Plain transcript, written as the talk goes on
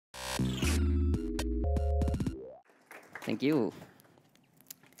Thank you.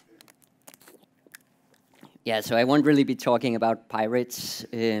 Yeah, so I won't really be talking about pirates,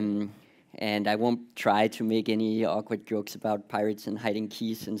 and I won't try to make any awkward jokes about pirates and hiding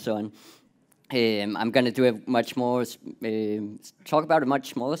keys and so on. I'm going to do a much more, talk about a much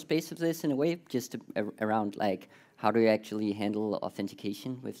smaller space of this in a way, just around like how do you actually handle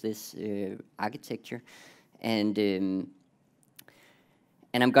authentication with this architecture, and um,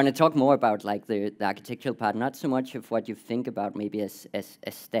 and I'm going to talk more about like the architectural part, not so much of what you think about maybe as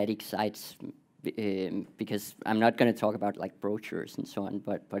static sites, because I'm not going to talk about like brochures and so on,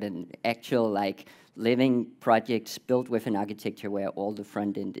 but an actual like living projects built with an architecture where all the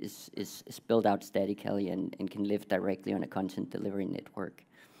front end is built out statically and can live directly on a content delivery network.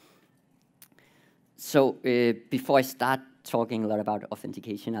 So before I start talking a lot about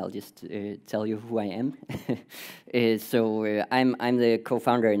authentication, I'll just tell you who I am. I'm the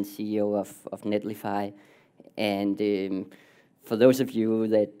co-founder and CEO of Netlify, and for those of you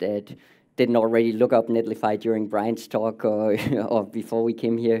that didn't already look up Netlify during Brian's talk or or before we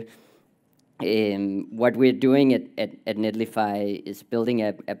came here, what we're doing at Netlify is building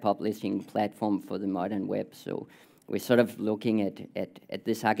a publishing platform for the modern web. So we're sort of looking at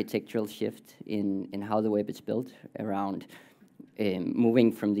this architectural shift in how the web is built around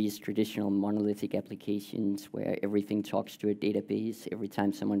moving from these traditional monolithic applications where everything talks to a database every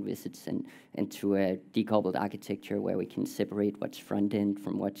time someone visits and to a decoupled architecture where we can separate what's front end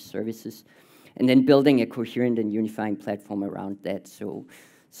from what's services, and then building a coherent and unifying platform around that so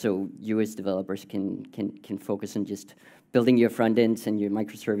you as developers can focus on just building your front ends and your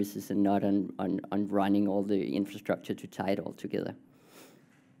microservices and not on running all the infrastructure to tie it all together.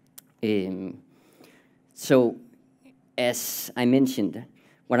 So as I mentioned,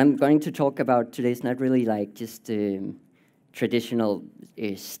 what I'm going to talk about today is not really like just traditional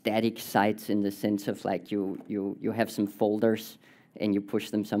static sites in the sense of like you have some folders and you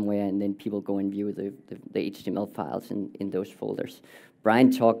push them somewhere and then people go and view the HTML files in those folders.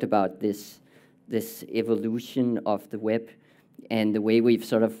 Brian talked about this evolution of the web and the way we've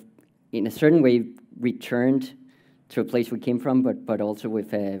sort of, in a certain way, returned to a place we came from, but also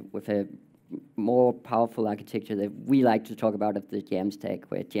with a more powerful architecture that we like to talk about of the JAM stack,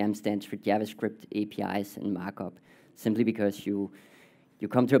 where JAM stands for JavaScript, APIs, and markup, simply because you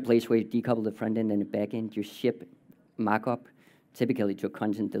come to a place where you decouple the front end and the back end, you ship markup, typically to a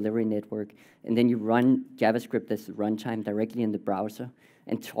content delivery network, and then you run JavaScript as the runtime directly in the browser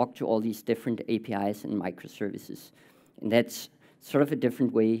and talk to all these different APIs and microservices. And that's sort of a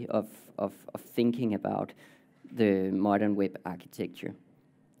different way of thinking about the modern web architecture.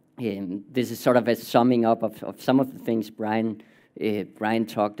 This is sort of a summing up of some of the things Brian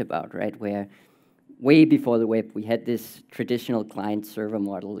talked about, right? Where way before the web, we had this traditional client-server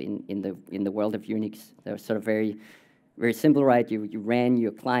model in the world of Unix. That was sort of very simple, right? You ran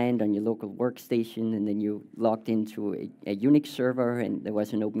your client on your local workstation, and then you logged into a Unix server, and there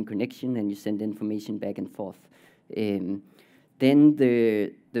was an open connection, and you sent information back and forth. Then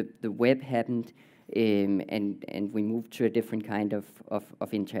the web happened, and we moved to a different kind of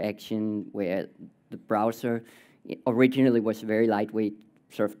interaction where the browser originally was a very lightweight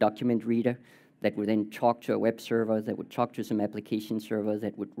sort of document reader that would then talk to a web server, that would talk to some application server,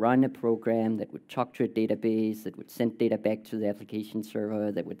 that would run a program, that would talk to a database, that would send data back to the application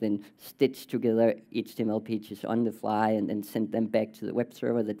server, that would then stitch together HTML pages on the fly and then send them back to the web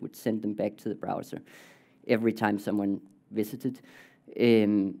server, that would send them back to the browser every time someone visited,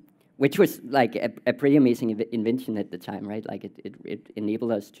 which was like a pretty amazing invention at the time, right? Like it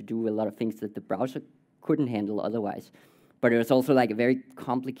enabled us to do a lot of things that the browser couldn't handle otherwise. But it was also like a very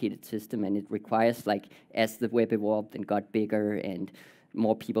complicated system, and it requires, like, as the web evolved and got bigger and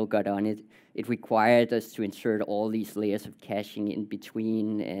more people got on it, it required us to insert all these layers of caching in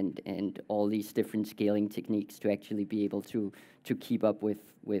between and all these different scaling techniques to actually be able to keep up with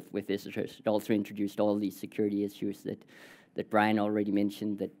visitors. It also introduced all these security issues that Brian already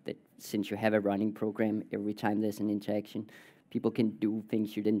mentioned, that since you have a running program, every time there's an interaction, people can do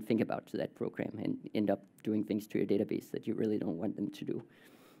things you didn't think about to that program and end up doing things to your database that you really don't want them to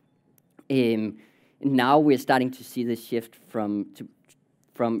do. Now we're starting to see this shift from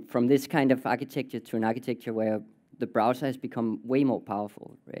this kind of architecture to an architecture where the browser has become way more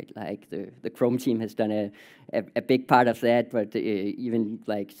powerful, right? Like the Chrome team has done a big part of that, but even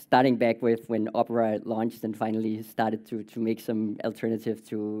like starting back with when Opera launched and finally started to make some alternative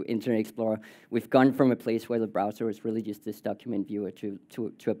to Internet Explorer, we've gone from a place where the browser is really just this document viewer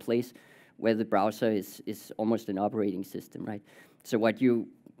to a place where the browser is almost an operating system, right? So what you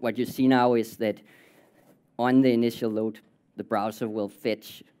see now is that on the initial load, the browser will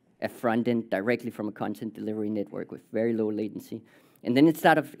fetch a front end directly from a content delivery network with very low latency. And then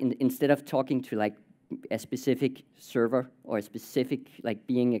instead of talking to like a specific server or a specific like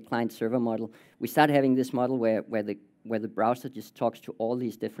being a client server model, we started having this model where the browser just talks to all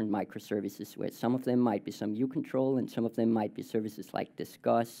these different microservices, where some of them might be some uControl and some of them might be services like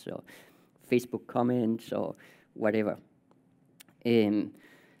Discuss or Facebook comments or whatever.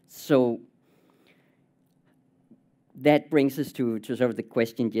 So that brings us to sort of the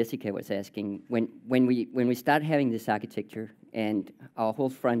question Jessica was asking. When we start having this architecture and our whole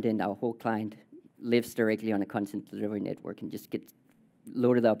front end, our whole client lives directly on a content delivery network and just gets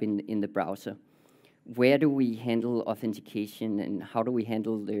loaded up in the browser, where do we handle authentication and how do we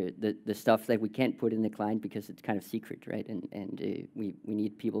handle the stuff that we can't put in the client because it's kind of secret, right? And we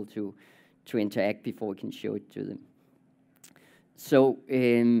need people to interact before we can show it to them. So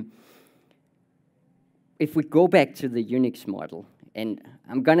if we go back to the Unix model, and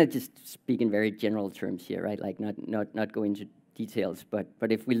I'm gonna just speak in very general terms here, right? Like not go into details, but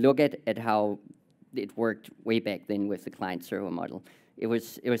if we look at how it worked way back then with the client server model, it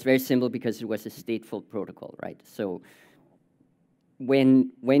was very simple because it was a stateful protocol, right? So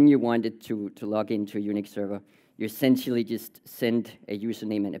when you wanted to log into a Unix server, you essentially just send a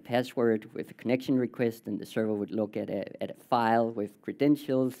username and a password with a connection request, and the server would look at a file with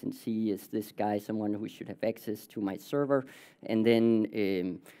credentials and see, is this guy someone who should have access to my server? And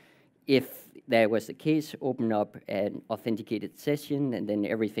then if there was the case, open up an authenticated session, and then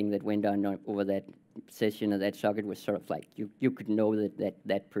everything that went on over that session or that socket was sort of like, you could know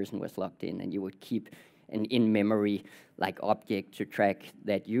that person was logged in, and you would keep an in-memory like object to track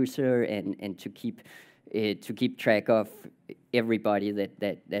that user and to keep track of everybody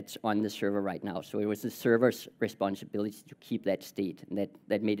that's on the server right now. So it was the server's responsibility to keep that state, and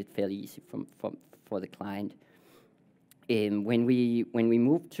that made it fairly easy for the client. When we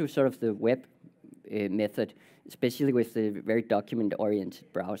moved to sort of the web method, especially with the very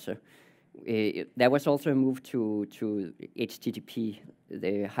document-oriented browser, there was also a move to HTTP,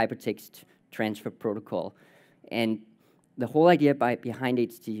 the Hypertext Transfer Protocol, and the whole idea behind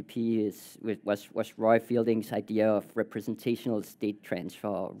HTTP was Roy Fielding's idea of representational state transfer,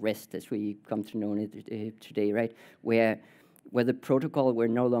 or REST, as we come to know it today, right? Where the protocol were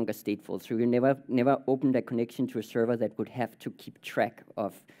no longer stateful, so you never opened a connection to a server that would have to keep track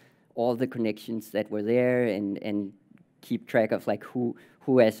of all the connections that were there and keep track of like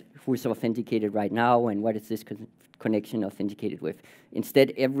who's authenticated right now and what is this connection authenticated with.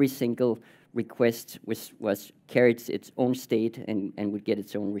 Instead, every single request was carried its own state and would get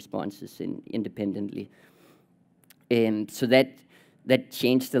its own responses independently. So that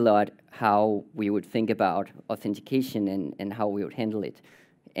changed a lot how we would think about authentication and how we would handle it.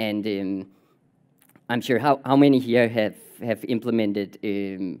 And I'm sure how many here have implemented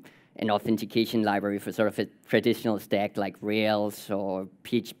an authentication library for sort of a traditional stack like Rails or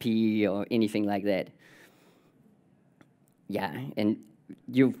PHP or anything like that. Yeah, and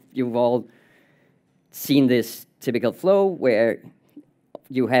you've all seen this typical flow where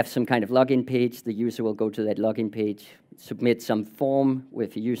you have some kind of login page, the user will go to that login page, submit some form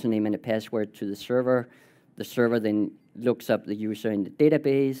with a username and a password to the server then looks up the user in the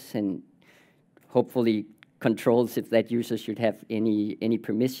database and hopefully controls if that user should have any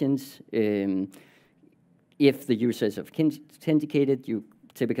permissions. If the user is authenticated, you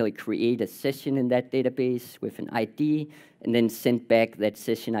typically create a session in that database with an ID and then send back that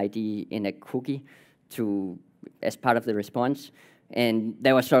session ID in a cookie as part of the response. And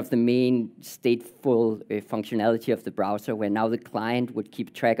that was sort of the main stateful functionality of the browser, where now the client would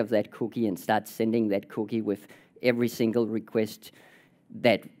keep track of that cookie and start sending that cookie with every single request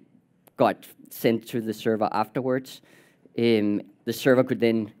that got sent to the server afterwards. The server could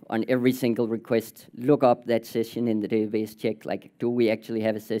then, on every single request, look up that session in the database, check, like, do we actually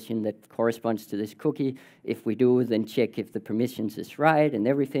have a session that corresponds to this cookie? If we do, then check if the permissions is right and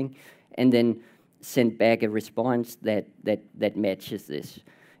everything, and then send back a response that matches this.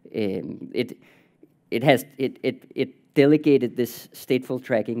 It delegated this stateful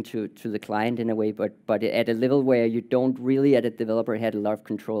tracking to the client in a way, but at a level where you don't really, at a developer, had a lot of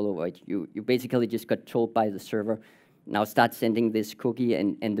control over it. You basically just got told by the server, now start sending this cookie,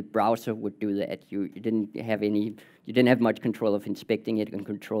 and the browser would do that. You didn't have much control of inspecting it and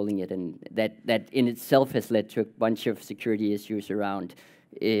controlling it, and that in itself has led to a bunch of security issues around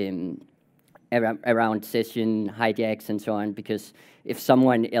session hijacks and so on, because if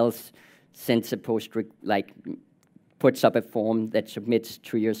someone else sends a post, puts up a form that submits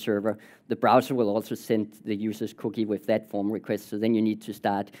to your server, the browser will also send the user's cookie with that form request, so then you need to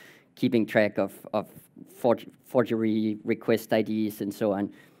start keeping track of forgery request IDs and so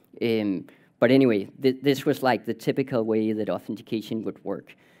on. But anyway, this was like the typical way that authentication would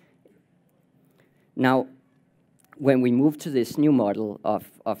work. Now, when we move to this new model of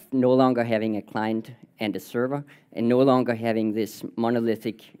no longer having a client and a server, and no longer having this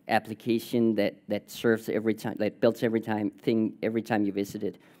monolithic application that serves every time, that builds every time you visit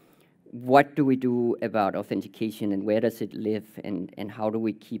it, what do we do about authentication, and where does it live, and how do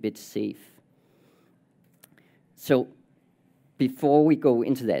we keep it safe? So before we go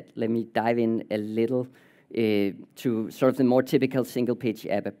into that, let me dive in a little to sort of the more typical single-page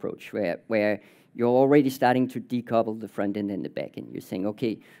app approach, where you're already starting to decouple the front end and the back end. You're saying,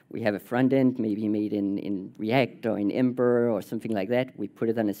 okay, we have a front end, maybe made in React or in Ember or something like that. We put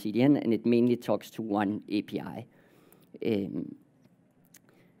it on a CDN, and it mainly talks to one API.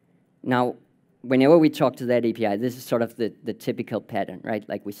 Now, whenever we talk to that API, this is sort of the typical pattern, right?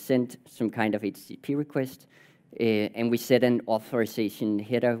 Like we send some kind of HTTP request, and we set an authorization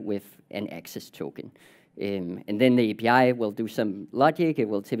header with an access token. And then the API will do some logic. It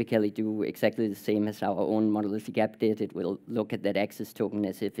will typically do exactly the same as our own monolithic app did. It will look at that access token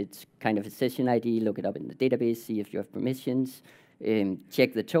as if it's kind of a session ID, look it up in the database, see if you have permissions,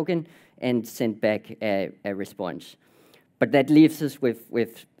 check the token, and send back a response. But that leaves us with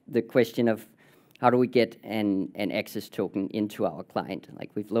the question of how do we get an access token into our client?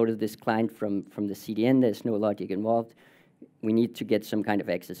 Like we've loaded this client from the CDN, there's no logic involved. We need to get some kind of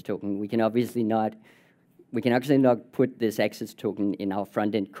access token. We can actually not put this access token in our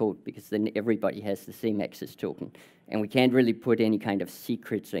front-end code, because then everybody has the same access token. And we can't really put any kind of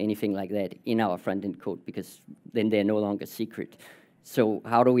secrets or anything like that in our front-end code, because then they're no longer secret. So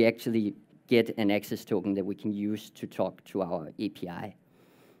how do we actually get an access token that we can use to talk to our API?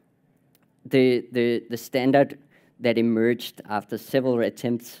 The standard that emerged after several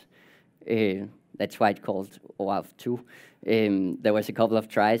attempts, that's why it's called OAuth 2. There was a couple of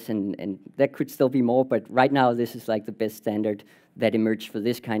tries, and there could still be more, but right now this is like the best standard that emerged for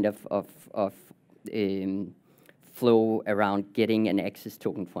this kind of flow around getting an access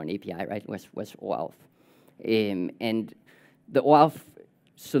token for an API, right, was OAuth. And the OAuth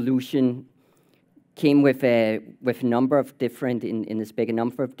solution came with a number of different, in the spec, a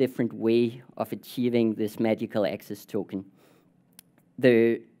number of different way of achieving this magical access token.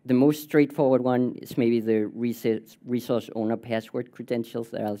 The most straightforward one is maybe the resource owner password credentials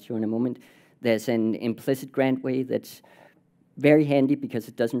that I'll show in a moment. There's an implicit grant way that's very handy because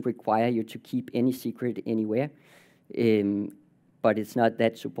it doesn't require you to keep any secret anywhere, but it's not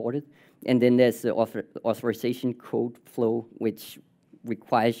that supported. And then there's the authorization code flow, which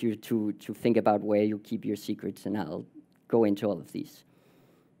requires you to think about where you keep your secrets, and I'll go into all of these.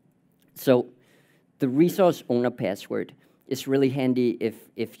 So the resource owner password is really handy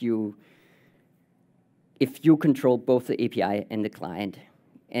if you control both the API and the client.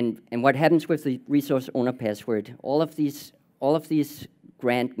 And what happens with the resource owner password, all of these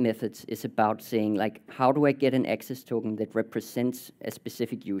grant methods is about saying, like, how do I get an access token that represents a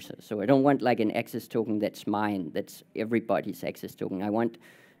specific user? So I don't want like an access token that's mine, that's everybody's access token. I want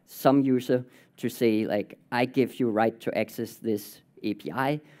some user to say, like, I give you right to access this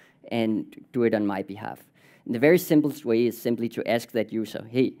API and do it on my behalf. And the very simplest way is simply to ask that user,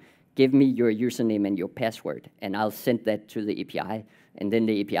 hey, give me your username and your password, and I'll send that to the API, and then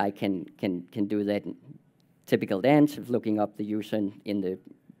the API can do that typical dance of looking up the user in the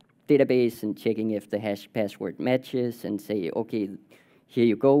database and checking if the hash password matches, and say, okay, here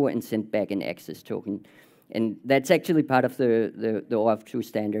you go, and send back an access token. And that's actually part of the OAuth 2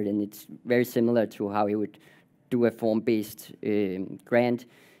 standard, and it's very similar to how you would do a form-based grant.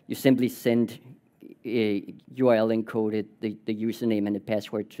 You simply send URL encoded the username and the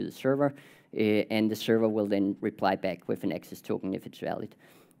password to the server, and the server will then reply back with an access token if it's valid.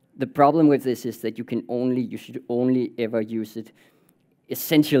 The problem with this is that you should only ever use it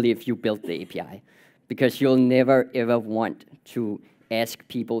essentially if you built the API, because you'll never ever want to ask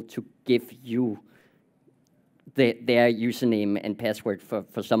people to give you their username and password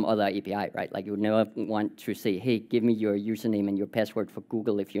for some other API, right? Like you would never want to say, hey, give me your username and your password for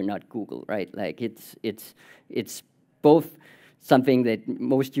Google if you're not Google, right? Like it's both something that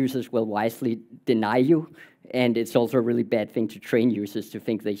most users will wisely deny you, and it's also a really bad thing to train users to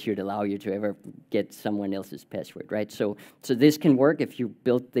think they should allow you to ever get someone else's password, right? So this can work if you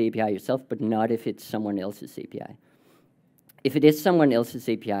built the API yourself, but not if it's someone else's API. If it is someone else's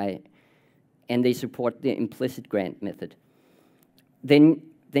API, and they support the implicit grant method, then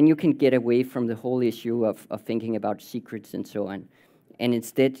you can get away from the whole issue of thinking about secrets and so on. And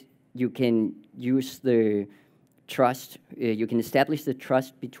instead, you can use the trust, you can establish the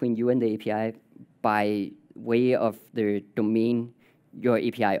trust between you and the API by way of the domain your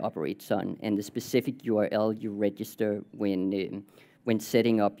API operates on, and the specific URL you register when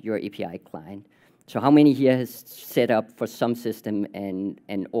setting up your API client. So how many here has set up for some system an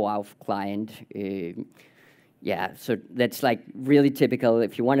OAuth client? Yeah, so that's like really typical.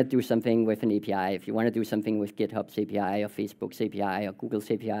 If you want to do something with an API, if you want to do something with GitHub's API or Facebook's API or Google's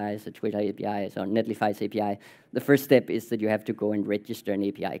APIs or Twitter APIs or Netlify's API, the first step is that you have to go and register an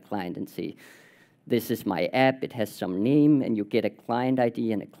API client and say, this is my app, it has some name, and you get a client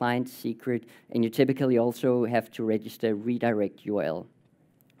ID and a client secret, and you typically also have to register redirect URL.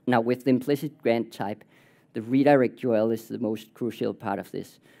 Now, with the implicit grant type, the redirect URL is the most crucial part of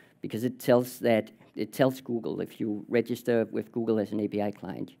this, because it tells Google, if you register with Google as an API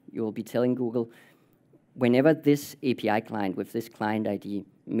client, you will be telling Google, whenever this API client with this client ID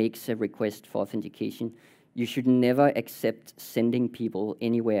makes a request for authentication, you should never accept sending people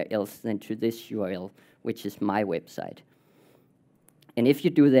anywhere else than to this URL, which is my website. And if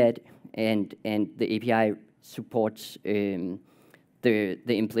you do that, and the API supports the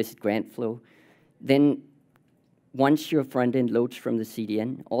implicit grant flow, then once your front end loads from the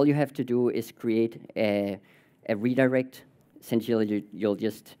CDN, all you have to do is create a redirect. Essentially, you'll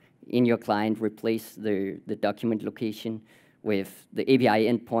just, in your client, replace the document location with the API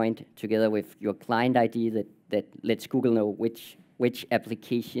endpoint together with your client ID that lets Google know which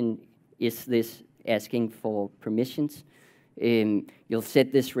application is this asking for permissions. You'll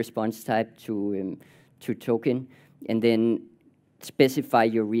set this response type to token, and then specify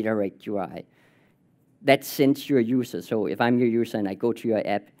your redirect URI. That sends your user. So if I'm your user and I go to your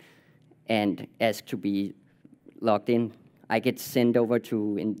app and ask to be logged in, I get sent over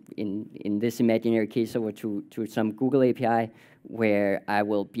to, in this imaginary case, over to some Google API where I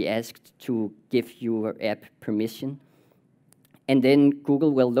will be asked to give your app permission. And then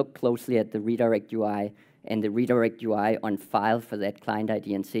Google will look closely at the redirect UI and the redirect UI on file for that client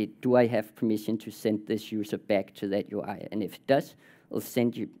ID and say, do I have permission to send this user back to that UI? And if it does, it'll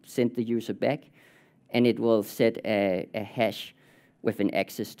send the user back, and it will set a hash with an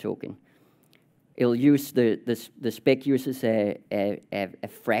access token. It'll use the spec uses a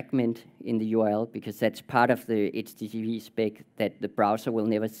fragment in the URL, because that's part of the HTTP spec that the browser will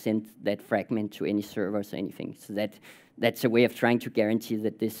never send that fragment to any servers or anything. So that's a way of trying to guarantee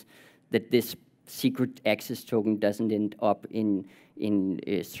that this secret access token doesn't end up in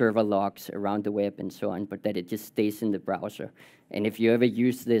server logs around the web and so on, but that it just stays in the browser. And if you ever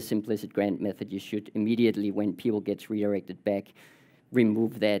use this implicit grant method, you should immediately, when people get redirected back,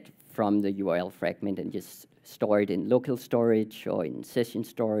 remove that from the URL fragment and just store it in local storage or in session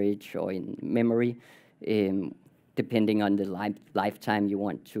storage or in memory, depending on the lifetime you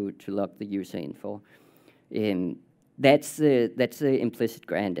want to log the user info. That's the implicit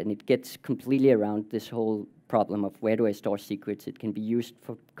grant, and it gets completely around this whole problem of where do I store secrets. It can be used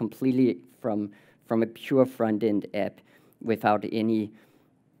for completely from a pure front-end app without any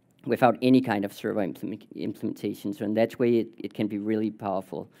kind of server implementation. So in that way, it can be really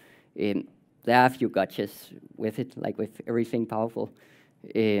powerful. There are a few gotchas with it, like with everything powerful.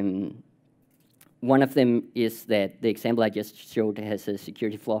 One of them is that the example I just showed has a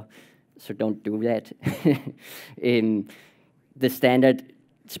security flaw, so don't do that. The standard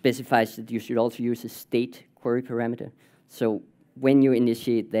specifies that you should also use a state query parameter. So when you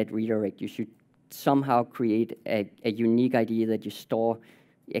initiate that redirect, you should somehow create a unique ID that you store,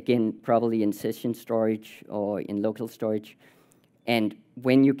 again, probably in session storage or in local storage. And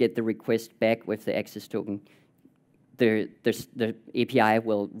when you get the request back with the access token, the API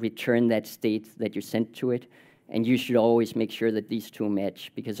will return that state that you sent to it. And you should always make sure that these two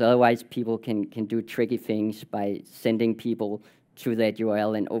match, because otherwise people can do tricky things by sending people to that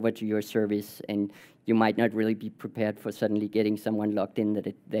URL and over to your service, and you might not really be prepared for suddenly getting someone logged in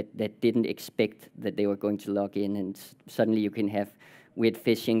that didn't expect that they were going to log in, and suddenly you can have weird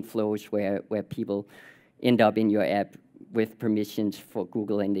phishing flows where people end up in your app with permissions for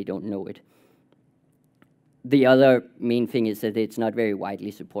Google and they don't know it. The other main thing is that it's not very widely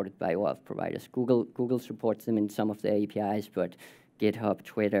supported by OAuth providers. Google supports them in some of their APIs, but GitHub,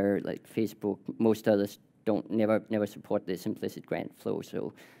 Twitter, like Facebook, most others never support this implicit grant flow.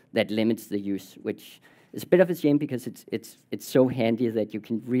 So that limits the use, which is a bit of a shame because it's so handy that you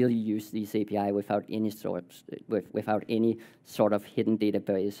can really use these API without any sort of hidden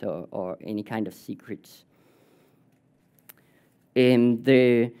database or any kind of secrets.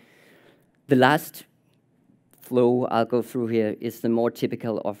 The last flow I'll go through here is the more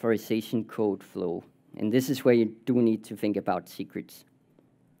typical authorization code flow. And this is where you do need to think about secrets.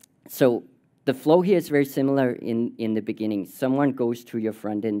 So the flow here is very similar in the beginning. Someone goes to your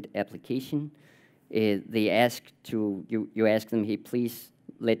front-end application, they ask to, you ask them, hey, please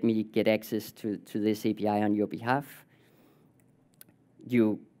let me get access to this API on your behalf.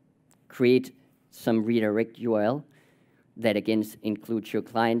 You create some redirect URL that again includes your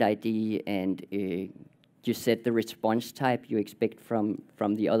client ID, and you set the response type you expect from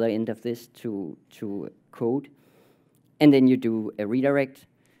the other end of this to code. And then you do a redirect.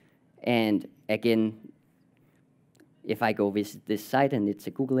 And again, if I go visit this site and it's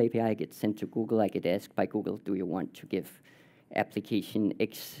a Google API, I get sent to Google. I get asked by Google, do you want to give application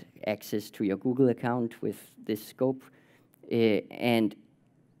X access to your Google account with this scope? And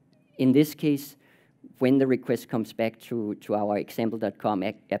in this case, when the request comes back to our example.com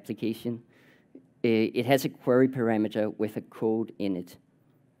application, it has a query parameter with a code in it.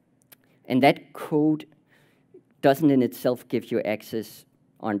 And that code doesn't in itself give you access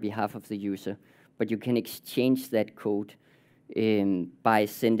on behalf of the user, but you can exchange that code by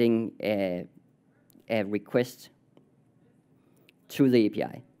sending a request to the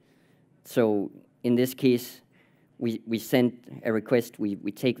API. So in this case, we send a request, we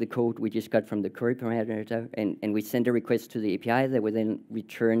take the code we just got from the query parameter, and we send a request to the API that will then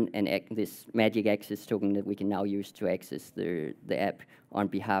return this magic access token that we can now use to access the app on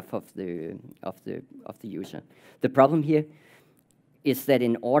behalf of the user. The problem here is that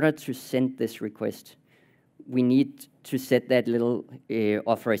in order to send this request, we need to set that little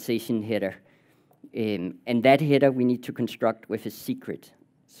authorization header. And that header we need to construct with a secret.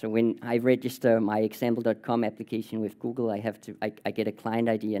 So when I register my example.com application with Google, I get a client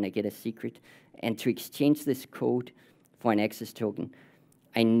ID and I get a secret. And to exchange this code for an access token,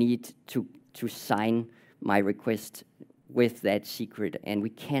 I need to sign my request with that secret. And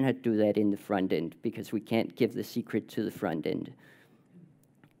we cannot do that in the front end because we can't give the secret to the front end.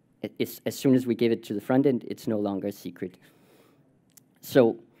 As soon as we give it to the front end, it's no longer a secret.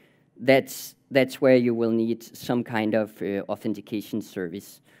 So that's where you will need some kind of authentication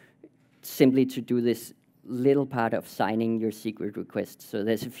service, simply to do this little part of signing your secret request. So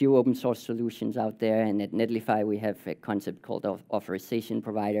there's a few open source solutions out there, and at Netlify we have a concept called authorization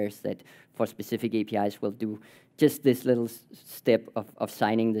providers that for specific APIs will do just this little step of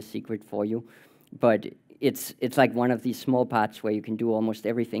signing the secret for you. But it's like one of these small parts where you can do almost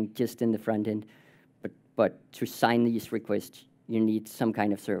everything just in the front end. But to sign these requests, you need some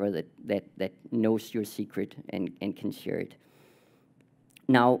kind of server that knows your secret and can share it.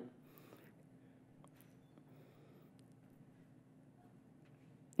 Now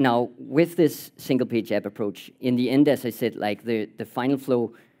with this single page app approach, in the end, as I said, like the final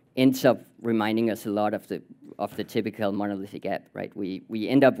flow ends up reminding us a lot of the typical monolithic app, right? We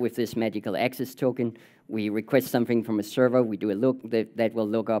end up with this magical access token. We request something from a server. We do a look that will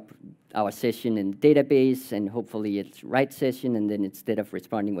look up our session in the database, and hopefully it's right session. And then instead of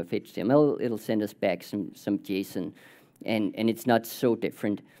responding with HTML, it'll send us back some JSON, and it's not so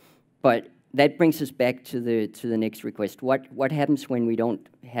different. But that brings us back to the next request. What happens when we don't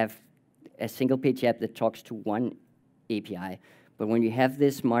have a single page app that talks to one API? But when you have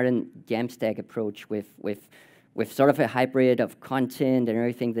this modern Jamstack approach with sort of a hybrid of content and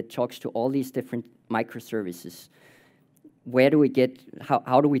everything that talks to all these different microservices, where do we get,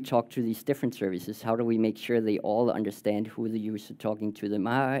 how do we talk to these different services? How do we make sure they all understand who the user talking to them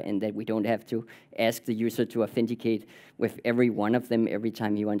are, and that we don't have to ask the user to authenticate with every one of them every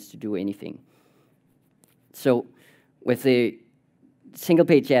time he wants to do anything? So with the single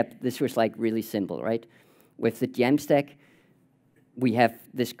page app, this was like really simple, right? With the Jamstack, we have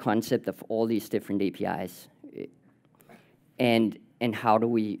this concept of all these different APIs, and how do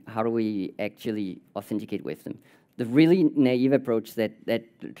we actually authenticate with them? The really naive approach that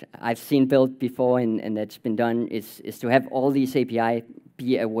I've seen built before and that's been done is to have all these API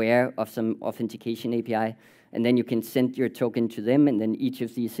be aware of some authentication API, and then you can send your token to them, and then each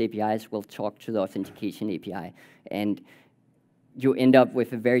of these APIs will talk to the authentication API. And you end up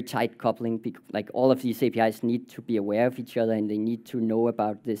with a very tight coupling, like all of these APIs need to be aware of each other, and they need to know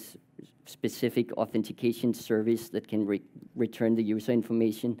about this specific authentication service that can return the user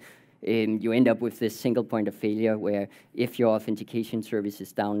information. You end up with this single point of failure where if your authentication service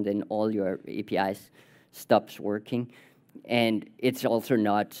is down, then all your APIs stops working. And it's also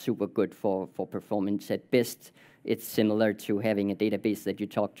not super good for performance. At best, it's similar to having a database that you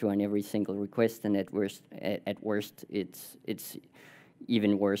talk to on every single request, and at worst, it's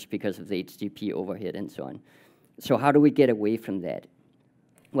even worse because of the HTTP overhead and so on. So how do we get away from that?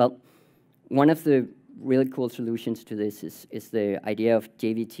 Well, one of the really cool solutions to this is the idea of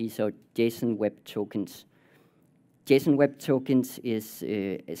JWT, so JSON Web Tokens. JSON Web Tokens is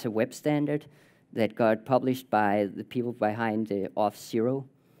a web standard that got published by the people behind Auth0.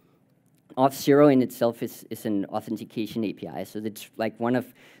 Auth0 in itself is an authentication API, so it's like one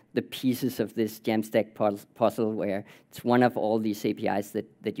of the pieces of this Jamstack puzzle where it's one of all these APIs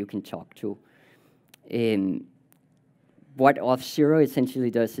that you can talk to. What Auth0 essentially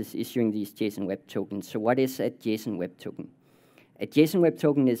does is issuing these JSON Web Tokens. So what is a JSON Web Token? A JSON Web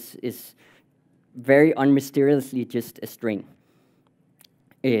Token is very unmysteriously just a string.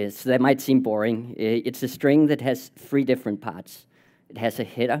 So that might seem boring. It's a string that has 3 different parts. It has a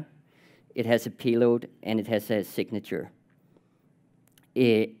header, it has a payload, and it has a signature.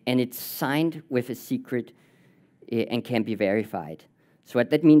 And it's signed with a secret and can be verified. So what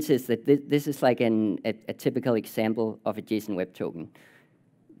that means is that this is like a typical example of a JSON Web Token.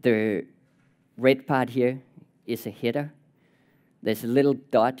 The red part here is a header. There's a little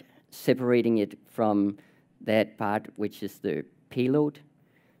dot separating it from that part, which is the payload.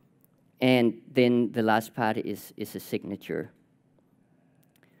 And then the last part is a signature.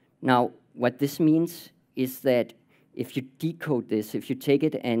 Now, what this means is that if you decode this, if you take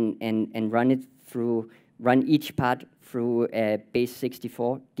it and run each part through a base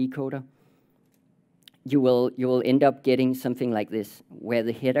 64 decoder, you will end up getting something like this, where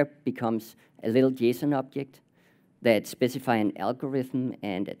the header becomes a little JSON object that specify an algorithm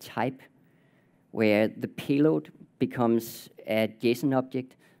and a type, where the payload becomes a JSON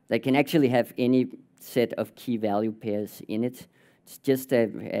object that can actually have any set of key value pairs in it. It's just a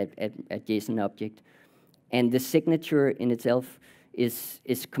JSON object. And the signature in itself is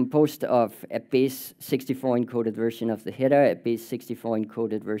composed of a base 64 encoded version of the header, a base 64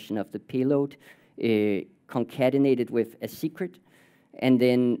 encoded version of the payload, concatenated with a secret, and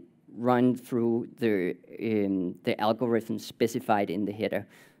then run through the algorithm specified in the header.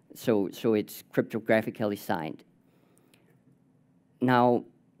 So it's cryptographically signed. Now,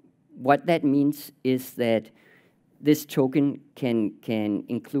 what that means is that this token can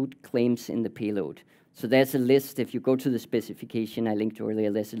include claims in the payload. So there's a list, if you go to the specification I linked earlier,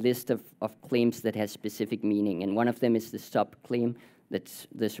 there's a list of claims that has specific meaning, and one of them is the subclaim, that's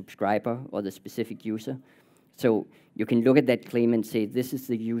the subscriber or the specific user. So you can look at that claim and say, this is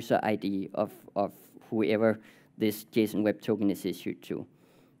the user ID of whoever this JSON Web Token is issued to.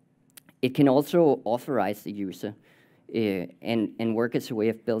 It can also authorize the user and work as a way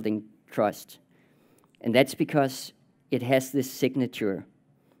of building trust. And that's because it has this signature.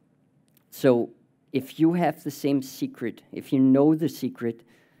 So if you have the same secret, if you know the secret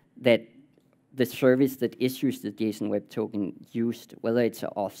that the service that issues the JSON Web Token used, whether it's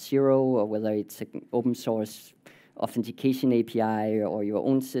Auth0 or whether it's an open source authentication API or your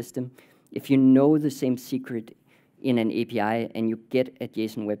own system, if you know the same secret in an API and you get a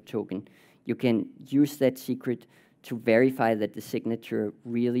JSON Web Token, you can use that secret to verify that the signature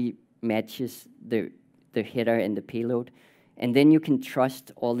really matches the header and the payload. And then you can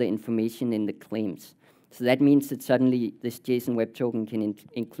trust all the information in the claims. So that means that suddenly this JSON Web Token can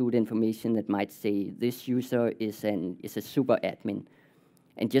include information that might say this user is a super admin.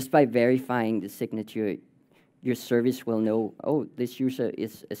 And just by verifying the signature, your service will know, oh, this user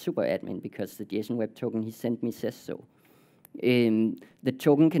is a super admin because the JSON Web Token he sent me says so. The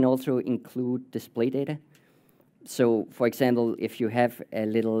token can also include display data. So for example, if you have a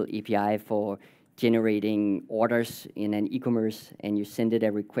little API for generating orders in an e-commerce and you send it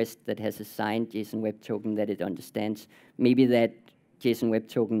a request that has a signed JSON Web Token that it understands, maybe that JSON Web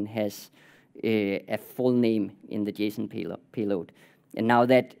Token has a full name in the JSON payload. And now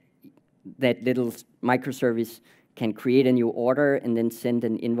that little microservice can create a new order and then send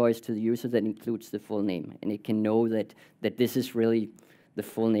an invoice to the user that includes the full name. And it can know that this is really the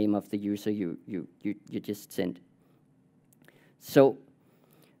full name of the user you just sent. So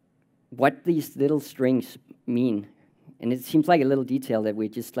what these little strings mean, and it seems like a little detail that we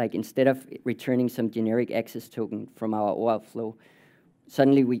just like, instead of returning some generic access token from our OAuth flow,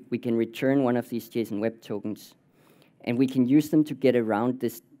 suddenly we can return one of these JSON Web Tokens, and we can use them to get around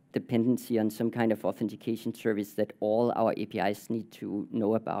this dependency on some kind of authentication service that all our APIs need to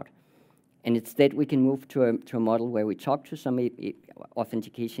know about. And instead, we can move to a model where we talk to some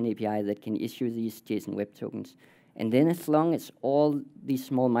authentication API that can issue these JSON Web Tokens. And then as long as all these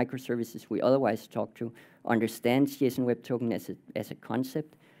small microservices we otherwise talk to understands JSON Web Token as a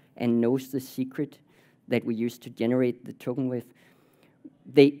concept and knows the secret that we use to generate the token with,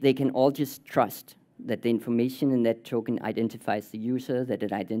 they can all just trust that the information in that token identifies the user, that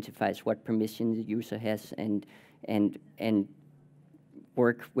it identifies what permission the user has, and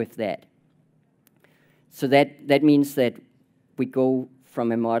work with that. So that means that we go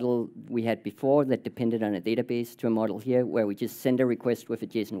from a model we had before that depended on a database to a model here where we just send a request with a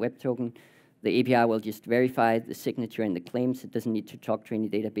JSON Web Token. The API will just verify the signature and the claims. It doesn't need to talk to any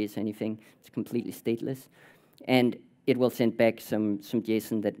database or anything. It's completely stateless. And it will send back some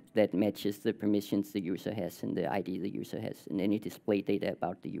JSON that matches the permissions the user has and the ID the user has and any display data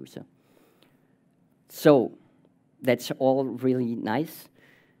about the user. So that's all really nice,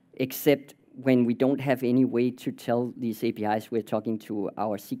 except when we don't have any way to tell these APIs we're talking to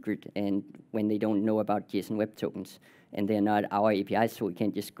our secret, and when they don't know about JSON Web Tokens, and they're not our APIs, so we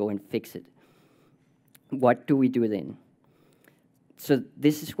can't just go and fix it. What do we do then? So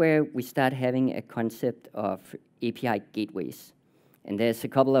this is where we start having a concept of API gateways. And there's a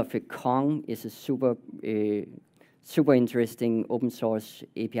couple of Kong is a super interesting open source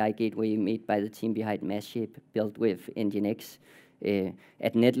API gateway made by the team behind Mashape, built with Nginx.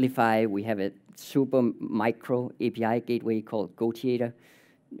 At Netlify, we have a super micro API gateway called Gotiator,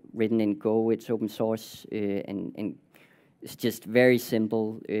 written in Go. It's open source, and it's just very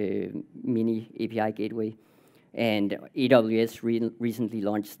simple mini API gateway. And AWS recently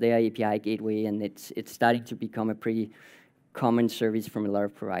launched their API gateway, and it's starting to become a pretty common service from a lot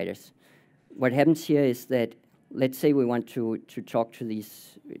of providers. What happens here is that, let's say we want to talk to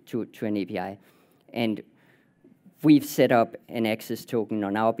an API, and we've set up an access token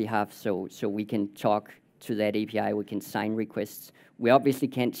on our behalf so we can talk to that API, we can sign requests. We obviously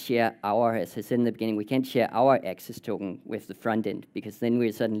can't share as I said in the beginning, we can't share our access token with the front end, because then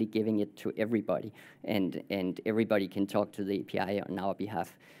we're suddenly giving it to everybody, and everybody can talk to the API on our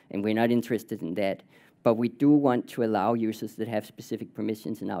behalf. And we're not interested in that. But we do want to allow users that have specific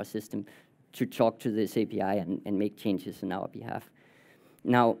permissions in our system to talk to this API and make changes on our behalf.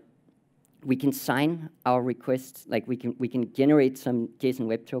 Now, we can sign our requests, like we can generate some JSON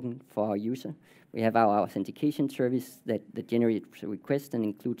Web Token for our user. We have our authentication service that generates a request and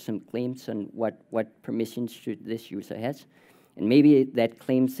includes some claims on what permissions should this user has. And maybe that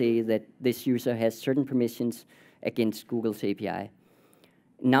claim say that this user has certain permissions against Google's API.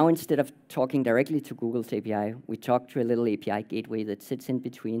 Now, instead of talking directly to Google's API, we talk to a little API gateway that sits in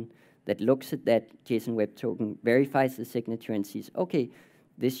between, that looks at that JSON Web Token, verifies the signature, and sees, okay,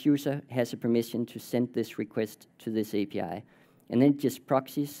 this user has a permission to send this request to this API. And then it just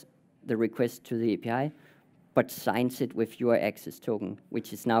proxies the request to the API, but signs it with your access token,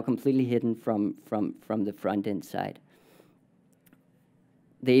 which is now completely hidden from the front-end side.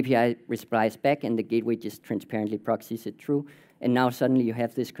 The API replies back, and the gateway just transparently proxies it through. And now suddenly you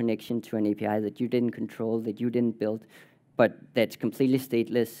have this connection to an API that you didn't control, that you didn't build, but that's completely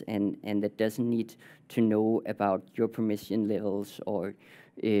stateless and that doesn't need to know about your permission levels or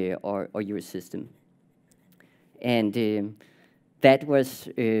your system. And that was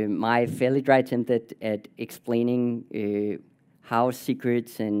my fairly dry attempt at explaining how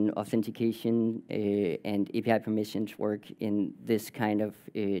secrets and authentication and API permissions work in this kind of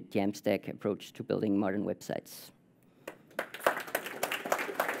Jamstack approach to building modern websites.